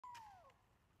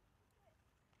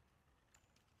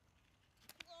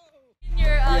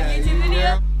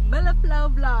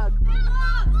MillerFlow vlog.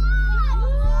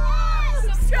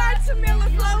 Subscribe to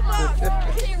MillerFlow vlog.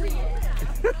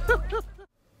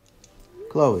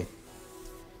 Chloe,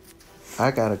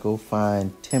 I gotta go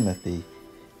find Timothy.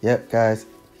 Yep, guys,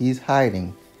 he's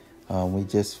hiding. We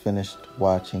just finished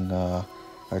watching our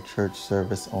church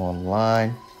service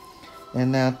online,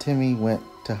 and now Timmy went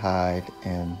to hide,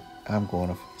 and I'm going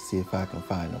to see if I can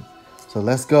find him. So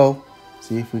let's go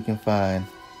see if we can find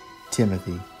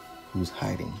Timothy, who's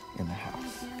hiding in the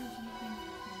house.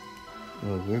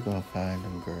 Well, we're gonna find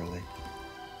him, girlie.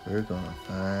 We're gonna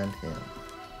find him.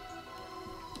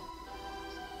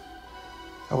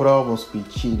 I would almost be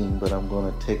cheating, but I'm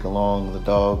gonna take along the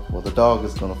dog. Well, the dog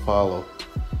is gonna follow.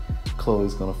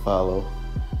 Chloe's gonna follow,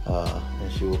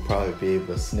 and she will probably be able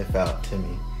to sniff out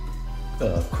Timmy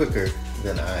quicker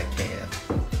than I can.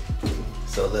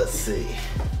 So let's see.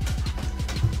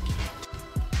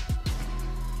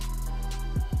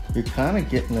 You're kind of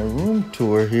getting a room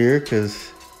tour here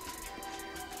because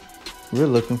we're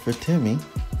looking for Timmy.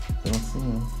 Don't see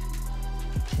him.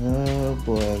 Oh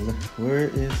boy, where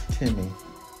is Timmy?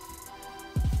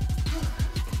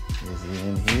 Is he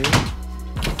in here?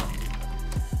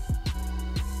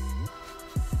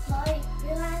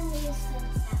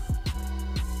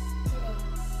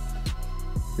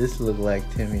 This look like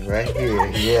Timmy right here.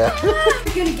 Yeah.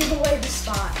 You're gonna give away the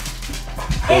spot.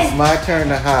 It's my turn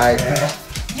to hide.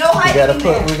 No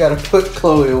hiding. We gotta put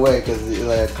Chloe away because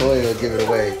Chloe will give it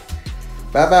away.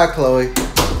 Bye bye, Chloe.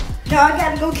 No, I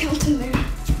gotta go count in there.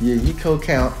 Yeah, you go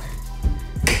count,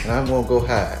 and I'm gonna go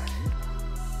hide.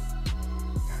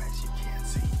 Guys, you can't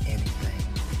see anything,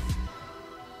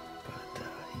 but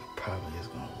he probably is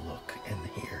gonna look in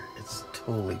here. It's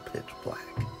totally pitch black.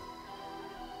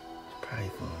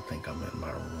 Probably gonna think I'm in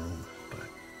my room, but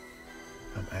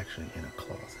I'm actually in a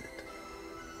closet.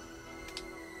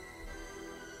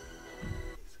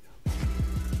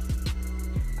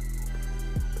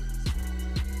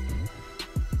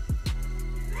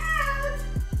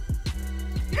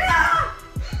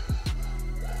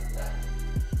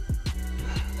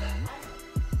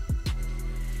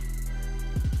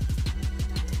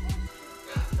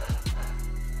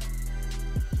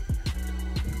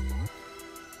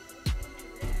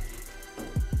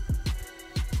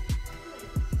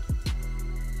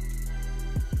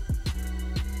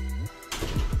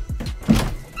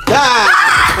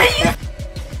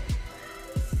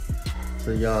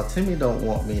 So y'all, Timmy don't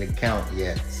want me to count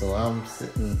yet, so I'm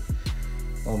sitting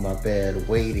on my bed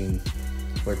waiting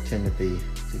for Timothy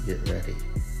to get ready.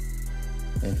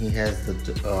 And he has the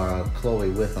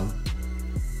Chloe with him.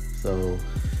 So,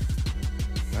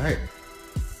 all right,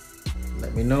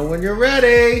 let me know when you're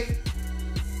ready.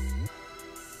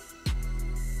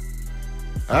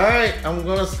 All right, I'm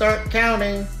gonna start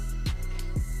counting.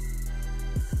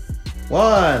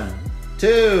 1,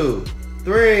 2,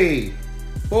 3,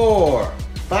 4,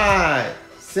 5,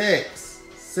 6,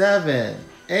 7,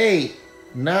 8,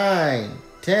 9,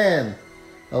 10,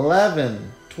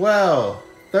 11, 12,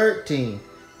 13,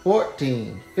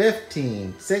 14,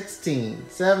 15, 16,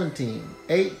 17,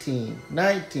 18,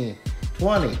 19,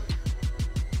 20,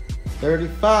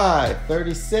 35,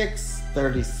 36,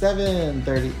 37,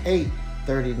 38,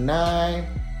 39,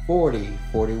 40,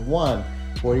 41,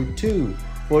 42,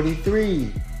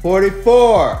 43,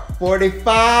 44,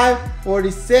 45,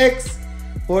 46,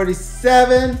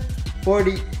 47,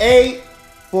 48,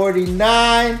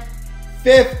 49,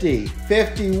 50,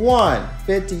 51,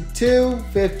 52,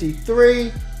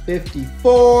 53,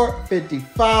 54,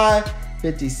 55,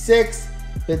 56,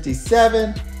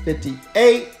 57,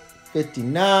 58,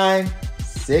 59,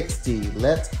 60.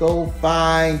 Let's go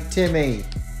find Timmy.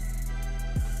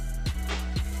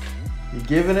 You're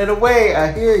giving it away,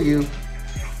 I hear you.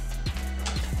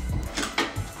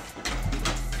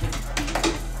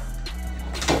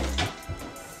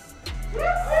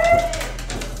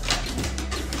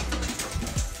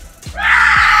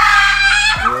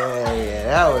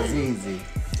 That was easy.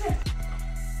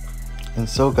 And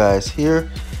so guys, here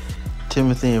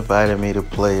Timothy invited me to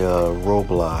play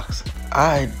Roblox.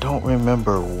 I don't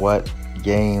remember what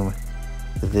game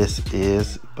this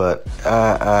is, but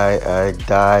I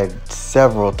died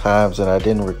several times and I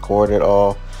didn't record it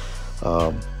all.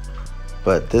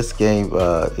 But this game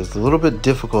is a little bit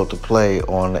difficult to play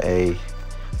on a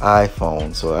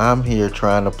iPhone, so I'm here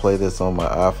trying to play this on my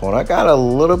iPhone. I got a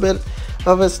little bit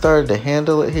of it started to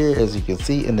handle it here, as you can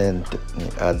see, and then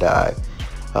I died.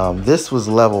 This was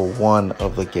level 1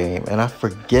 of the game, and I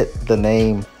forget the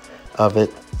name of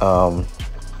it, but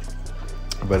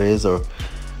it is a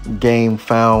game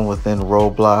found within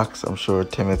Roblox. I'm sure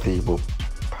Timothy will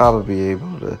probably be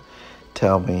able to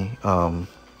tell me,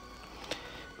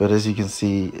 but But as you can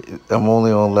see, I'm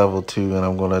only on level 2 and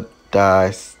I'm gonna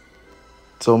die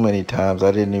so many times. I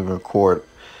didn't even record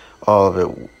all of it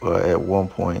at one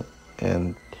point.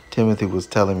 And Timothy was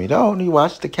telling me, "No, you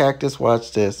watch the cactus,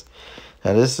 watch this."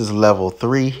 Now this is level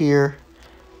 3 here.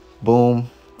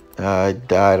 Boom. I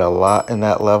died a lot in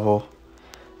that level.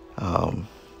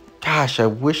 Gosh, I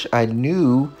wish I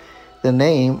knew the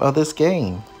name of this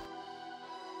game.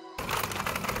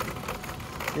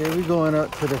 Yeah, we're going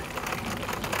up to the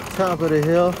top of the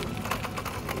hill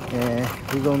and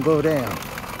we're gonna go down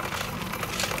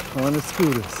on the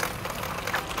scooters.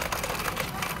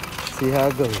 See how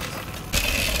it goes.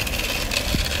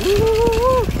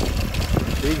 Woo!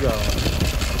 Keep going.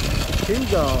 Keep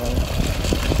going.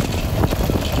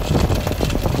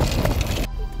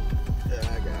 Yeah,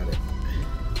 I got it.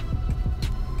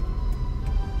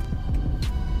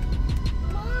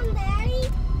 Mom,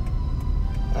 Daddy.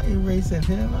 I ain't racing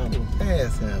him. I will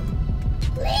pass him.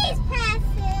 Please pass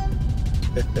him.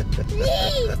 Please do it.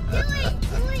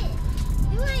 Do it.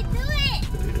 Do it. Do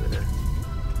it.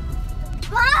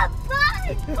 Bob,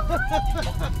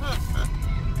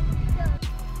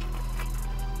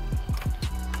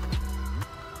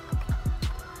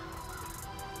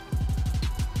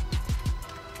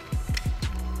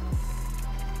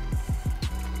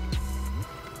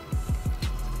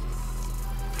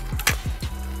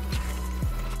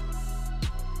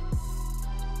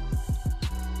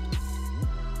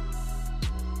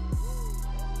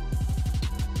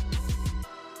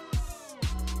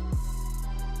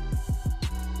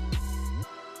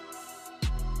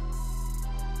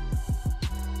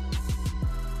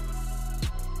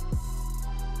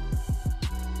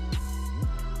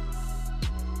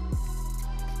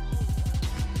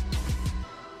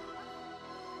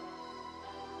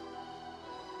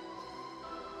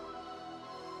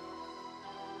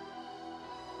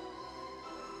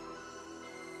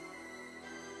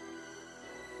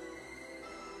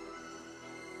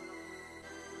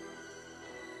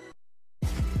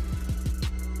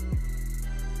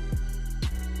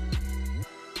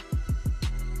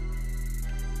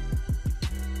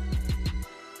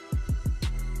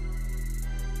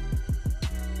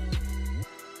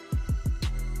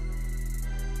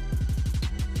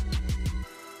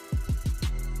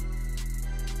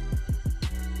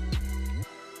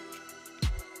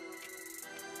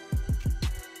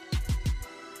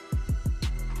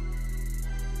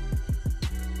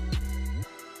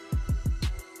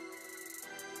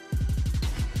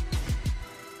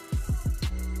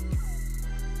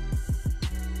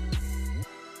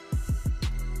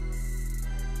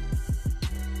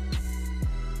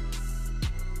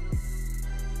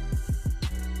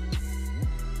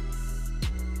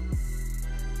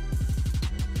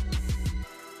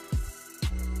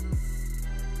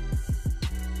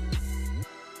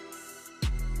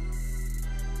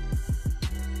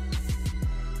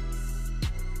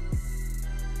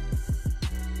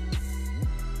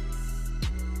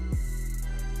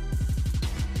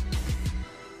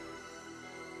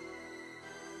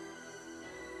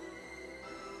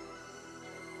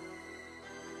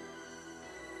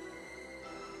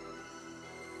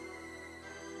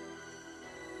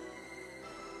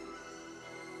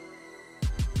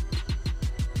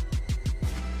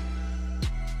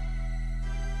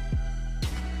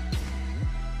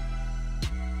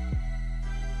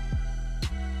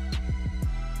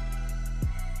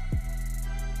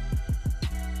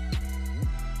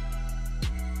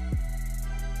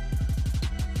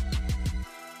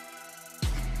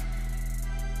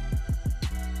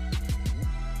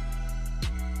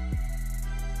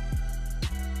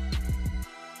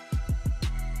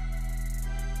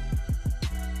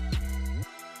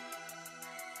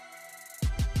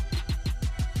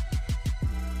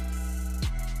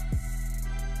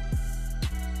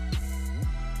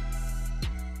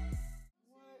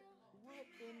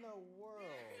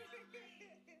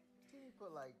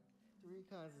 put like 3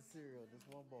 kinds of cereal in this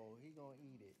one bowl. He gonna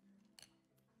eat it.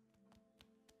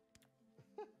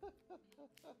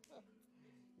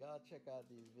 Y'all check out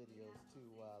these videos too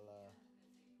while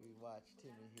we watch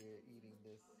Timmy here eating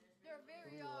this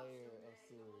 3-layer of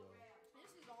cereal. This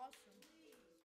is awesome.